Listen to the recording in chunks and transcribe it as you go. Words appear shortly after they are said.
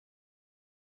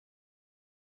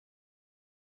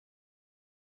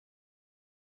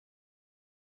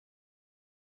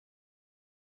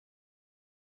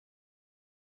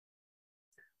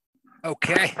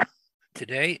Okay,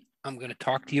 today I'm going to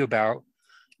talk to you about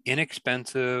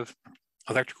inexpensive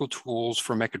electrical tools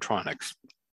for mechatronics.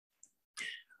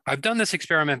 I've done this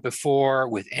experiment before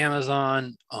with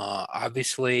Amazon.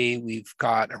 Obviously, we've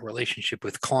got a relationship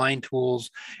with Klein Tools,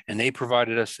 and they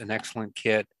provided us an excellent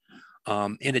kit.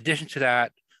 In addition to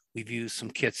that, we've used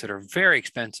some kits that are very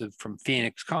expensive from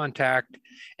Phoenix Contact,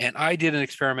 and I did an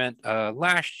experiment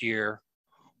last year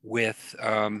with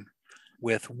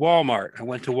Walmart. I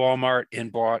went to Walmart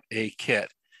and bought a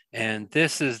kit. And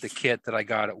this is the kit that I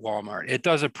got at Walmart. It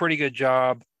does a pretty good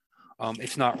job.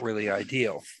 It's not really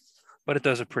ideal, but it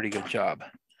does a pretty good job.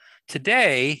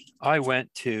 Today, I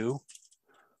went to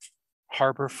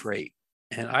Harbor Freight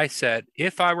and I said,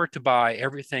 if I were to buy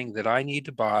everything that I need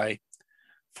to buy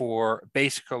for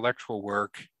basic electrical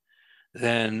work,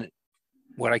 then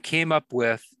what I came up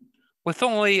with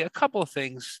only a couple of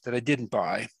things that I didn't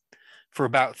buy, for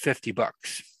about 50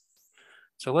 bucks.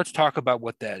 So let's talk about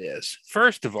what that is.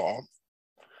 First of all,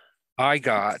 I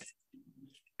got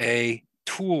a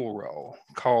tool roll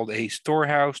called a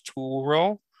Storehouse tool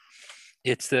roll.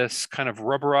 It's this kind of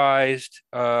rubberized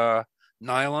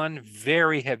nylon,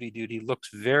 very heavy duty, looks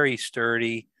very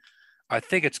sturdy. I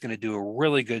think it's going to do a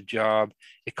really good job.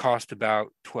 It cost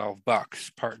about 12 bucks,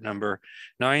 part number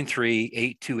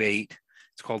 93828.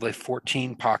 It's called a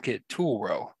 14 pocket tool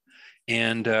roll.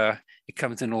 And it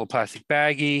comes in a little plastic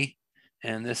baggie,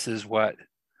 and this is what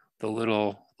the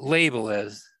little label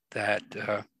is that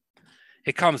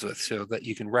it comes with, so that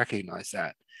you can recognize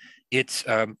that. It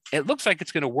looks like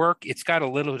it's going to work. It's got a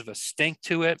little bit of a stink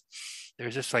to it.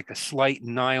 There's just like a slight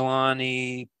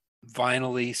nylon-y,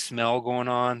 vinyl-y smell going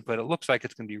on, but it looks like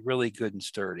it's going to be really good and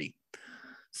sturdy.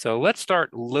 So let's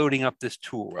start loading up this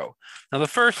tool row. Now, the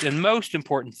first and most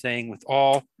important thing with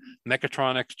all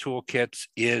Mechatronics toolkits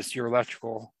is your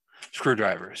electrical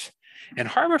screwdrivers. And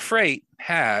Harbor Freight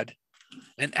had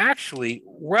an actually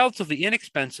relatively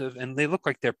inexpensive, and they look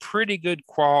like they're pretty good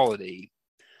quality,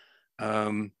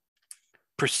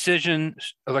 precision,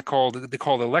 they're called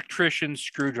electrician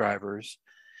screwdrivers.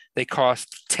 They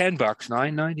cost 10 bucks,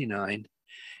 $9.99,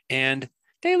 and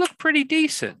they look pretty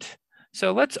decent.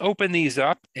 So let's open these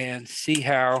up and see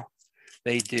how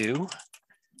they do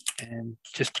and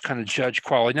just kind of judge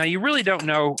quality. Now, you really don't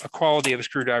know a quality of a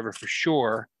screwdriver for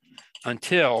sure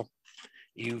until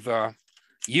you've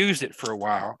used it for a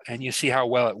while and you see how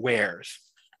well it wears.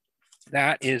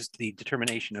 That is the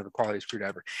determination of the quality of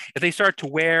screwdriver. If they start to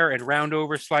wear and round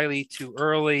over slightly too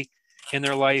early in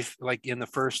their life, like in the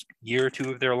first year or two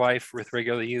of their life with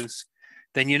regular use,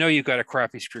 then you know you've got a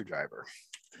crappy screwdriver.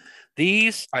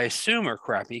 These, I assume, are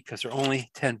crappy because they're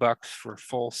only 10 bucks for a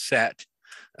full set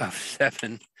of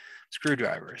 7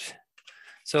 screwdrivers.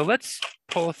 So let's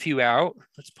pull a few out.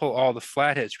 Let's pull all the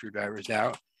flathead screwdrivers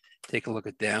out. Take a look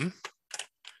at them.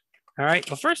 All right.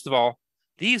 Well, first of all,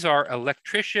 these are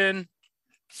electrician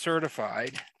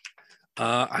certified.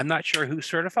 I'm not sure who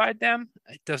certified them.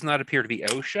 It does not appear to be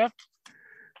OSHA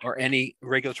or any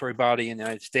regulatory body in the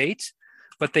United States,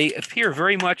 but they appear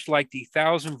very much like the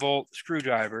 1,000-volt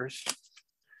screwdrivers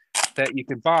that you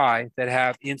can buy that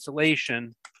have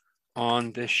insulation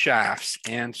on the shafts.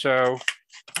 And so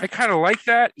I kind of like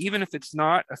that, even if it's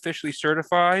not officially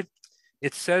certified.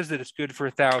 It says that it's good for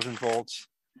 1,000 volts,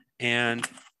 and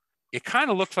it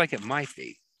kind of looks like it might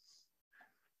be.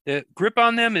 The grip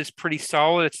on them is pretty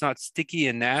solid. It's not sticky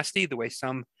and nasty the way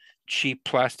some cheap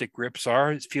plastic grips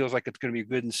are. It feels like it's going to be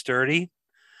good and sturdy.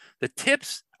 The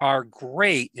tips are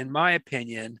great, in my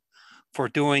opinion, for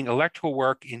doing electrical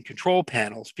work in control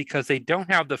panels because they don't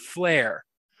have the flare.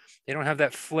 They don't have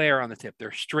that flare on the tip.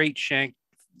 They're straight shank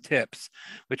tips,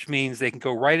 which means they can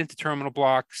go right into terminal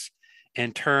blocks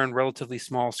and turn relatively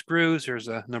small screws. There's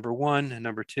a number 1 and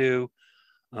number 2.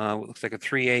 What looks like a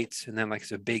 3/8, and then like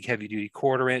it's a big heavy duty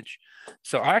 1/4 inch.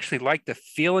 So I actually like the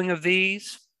feeling of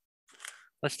these.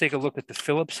 Let's take a look at the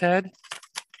Phillips head.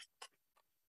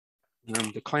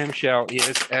 The clamshell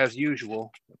is, as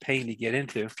usual, a pain to get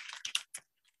into.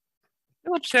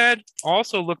 Phillips head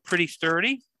also look pretty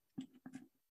sturdy.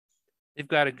 They've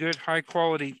got a good high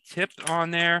quality tip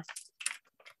on there.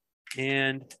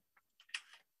 And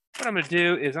what I'm going to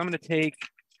do is I'm going to take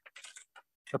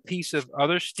a piece of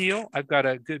other steel. I've got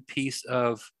a good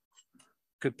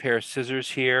pair of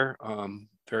scissors here,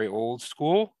 very old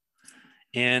school.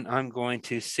 And I'm going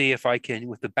to see if I can,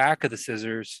 with the back of the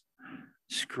scissors,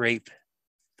 scrape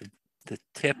the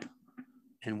tip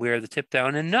and wear the tip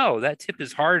down. And no, that tip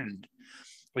is hardened,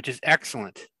 which is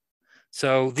excellent.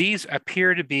 So these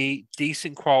appear to be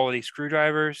decent quality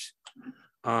screwdrivers.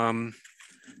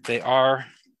 They are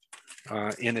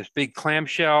in this big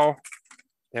clamshell.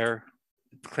 Their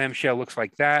clamshell looks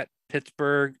like that.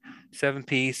 Pittsburgh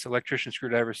 7-piece electrician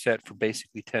screwdriver set for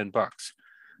basically 10 bucks.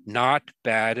 Not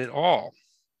bad at all.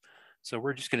 So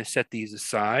we're just going to set these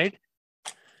aside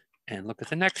and look at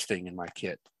the next thing in my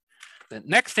kit. The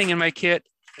next thing in my kit,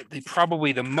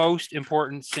 probably the most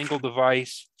important single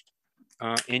device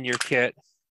in your kit,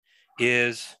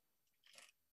 is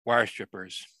wire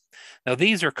strippers. Now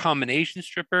these are combination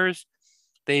strippers.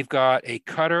 They've got a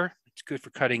cutter. It's good for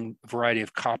cutting a variety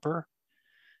of copper.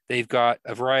 They've got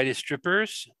a variety of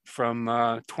strippers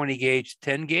from 20 gauge to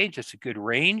 10 gauge. That's a good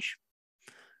range.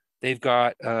 They've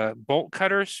got bolt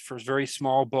cutters for very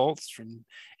small bolts from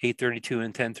 832 and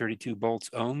 1032 bolts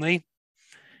only.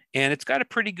 And it's got a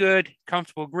pretty good,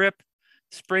 comfortable grip.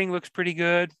 Spring looks pretty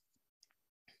good.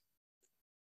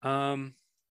 I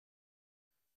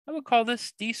would call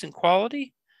this decent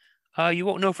quality. You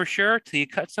won't know for sure till you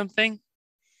cut something.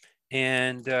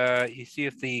 And you see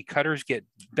if the cutters get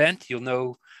bent, you'll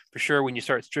know for sure when you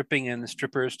start stripping and the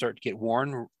strippers start to get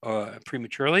worn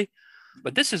prematurely.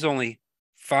 But this is only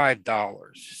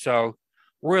 $5. So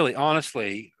really,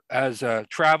 honestly, as a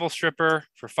travel stripper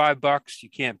for $5, you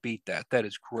can't beat that. That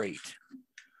is great.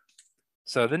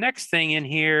 So the next thing in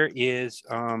here is,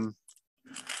 I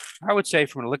would say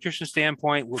from an electrician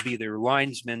standpoint, will be their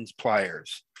linesman's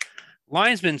pliers.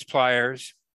 Linesman's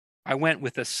pliers, I went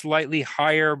with a slightly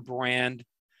higher brand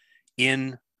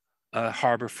in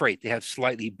Harbor Freight. They have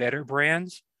slightly better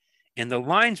brands. And the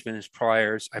linesman's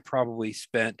pliers, I probably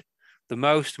spent the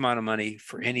most amount of money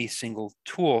for any single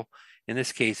tool. In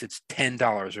this case, it's $10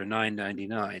 or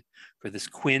 $9.99 for this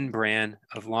Quinn brand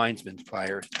of linesman's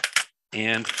pliers.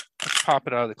 And let's pop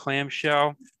it out of the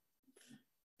clamshell.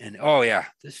 And oh yeah,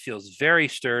 this feels very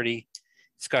sturdy.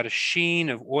 It's got a sheen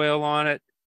of oil on it.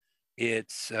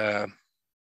 It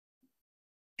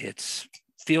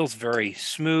feels very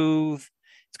smooth.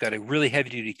 It's got a really heavy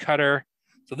duty cutter.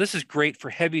 So this is great for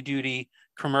heavy duty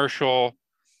commercial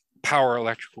power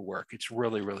electrical work. It's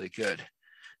really, really good.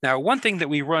 Now, one thing that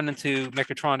we run into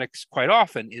Mechatronics quite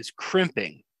often is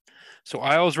crimping. So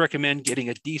I always recommend getting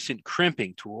a decent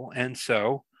crimping tool. And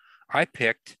so I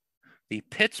picked the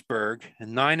Pittsburgh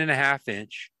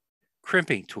 9.5-inch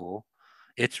crimping tool.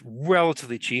 It's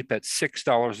relatively cheap at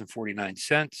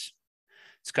 $6.49.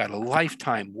 It's got a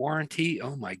lifetime warranty.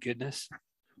 Oh my goodness.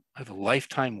 I have a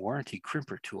lifetime warranty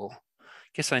crimper tool.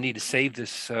 Guess I need to save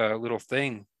this little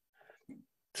thing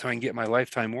so I can get my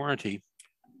lifetime warranty.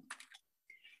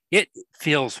 It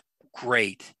feels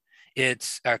great.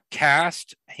 It's a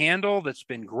cast handle that's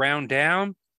been ground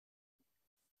down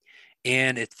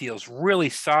and it feels really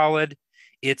solid.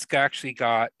 It's actually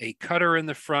got a cutter in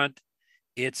the front.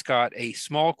 It's got a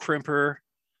small crimper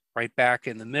right back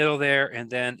in the middle there, and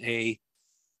then a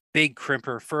big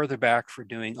crimper further back for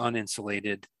doing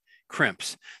uninsulated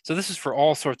crimps. So this is for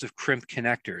all sorts of crimp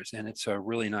connectors, and it's a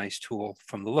really nice tool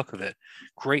from the look of it.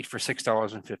 Great for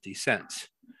 $6.50.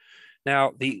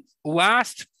 Now, the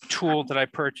last tool that I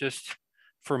purchased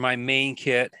for my main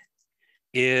kit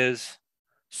is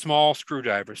small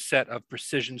screwdrivers, set of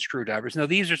precision screwdrivers. Now,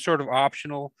 these are sort of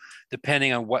optional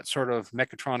depending on what sort of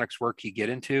mechatronics work you get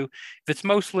into. If it's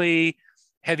mostly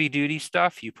heavy duty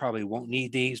stuff, you probably won't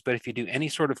need these, but if you do any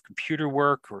sort of computer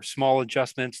work or small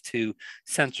adjustments to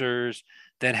sensors,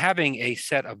 then having a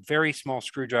set of very small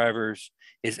screwdrivers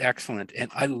is excellent.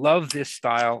 And I love this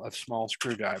style of small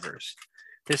screwdrivers.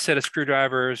 This set of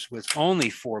screwdrivers was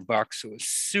only $4, so it was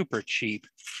super cheap.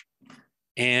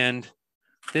 And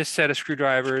this set of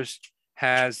screwdrivers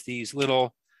has these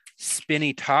little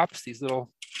spinny tops, these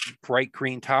little bright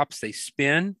green tops. They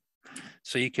spin,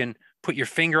 so you can put your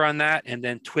finger on that and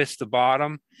then twist the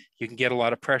bottom. You can get a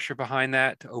lot of pressure behind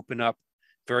that to open up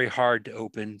very hard to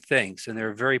open things. And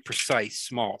they're very precise,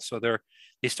 small. So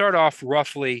they start off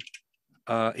roughly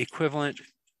equivalent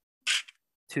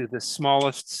to the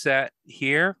smallest set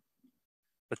here,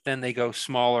 but then they go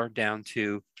smaller down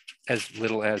to as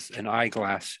little as an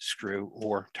eyeglass screw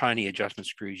or tiny adjustment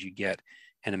screws you get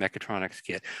in a Mechatronics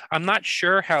kit. I'm not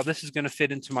sure how this is going to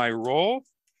fit into my roll.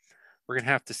 We're going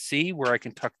to have to see where I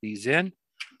can tuck these in,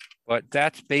 but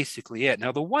that's basically it.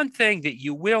 Now, the one thing that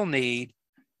you will need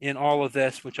in all of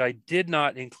this, which I did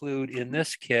not include in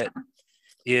this kit,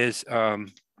 is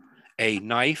a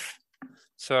knife.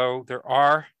 So there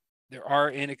are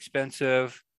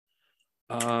inexpensive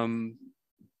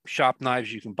shop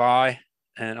knives you can buy,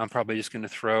 and I'm probably just going to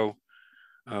throw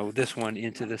this one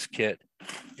into this kit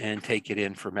and take it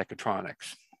in for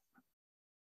Mechatronics.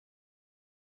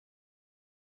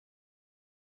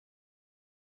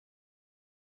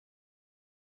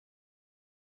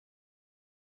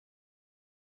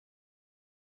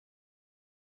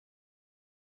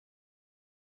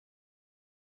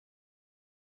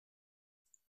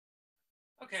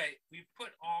 Okay, we've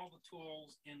put all the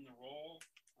tools in the roll.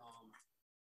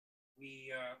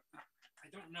 I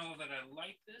don't know that I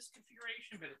like this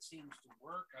configuration, but it seems to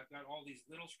work. I've got all these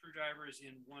little screwdrivers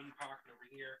in one pocket over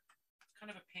here. It's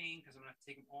kind of a pain because I'm going to have to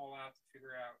take them all out to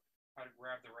figure out how to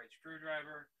grab the right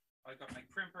screwdriver. I've got my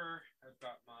crimper. I've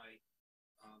got my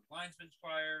linesman's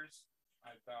pliers.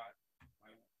 I've got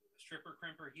my stripper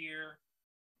crimper here.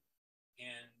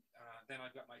 And then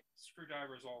I've got my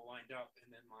screwdrivers all lined up,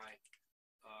 and then my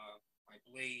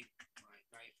blade, my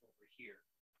knife over here.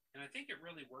 And I think it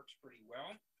really works pretty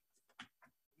well.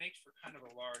 It makes for kind of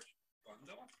a large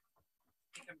bundle. I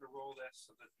think I'm going to roll this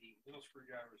so that the little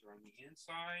screwdrivers are on the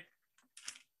inside.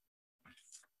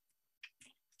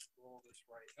 Roll this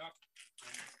right up,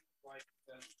 and like it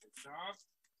does a good job.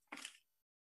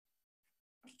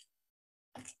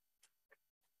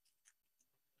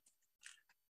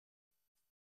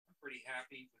 I'm pretty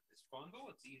happy with this bundle.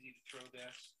 It's easy to throw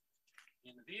this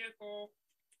in the vehicle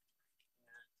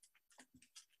and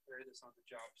carry this on the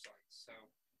job site. So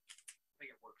I think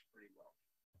it works pretty well.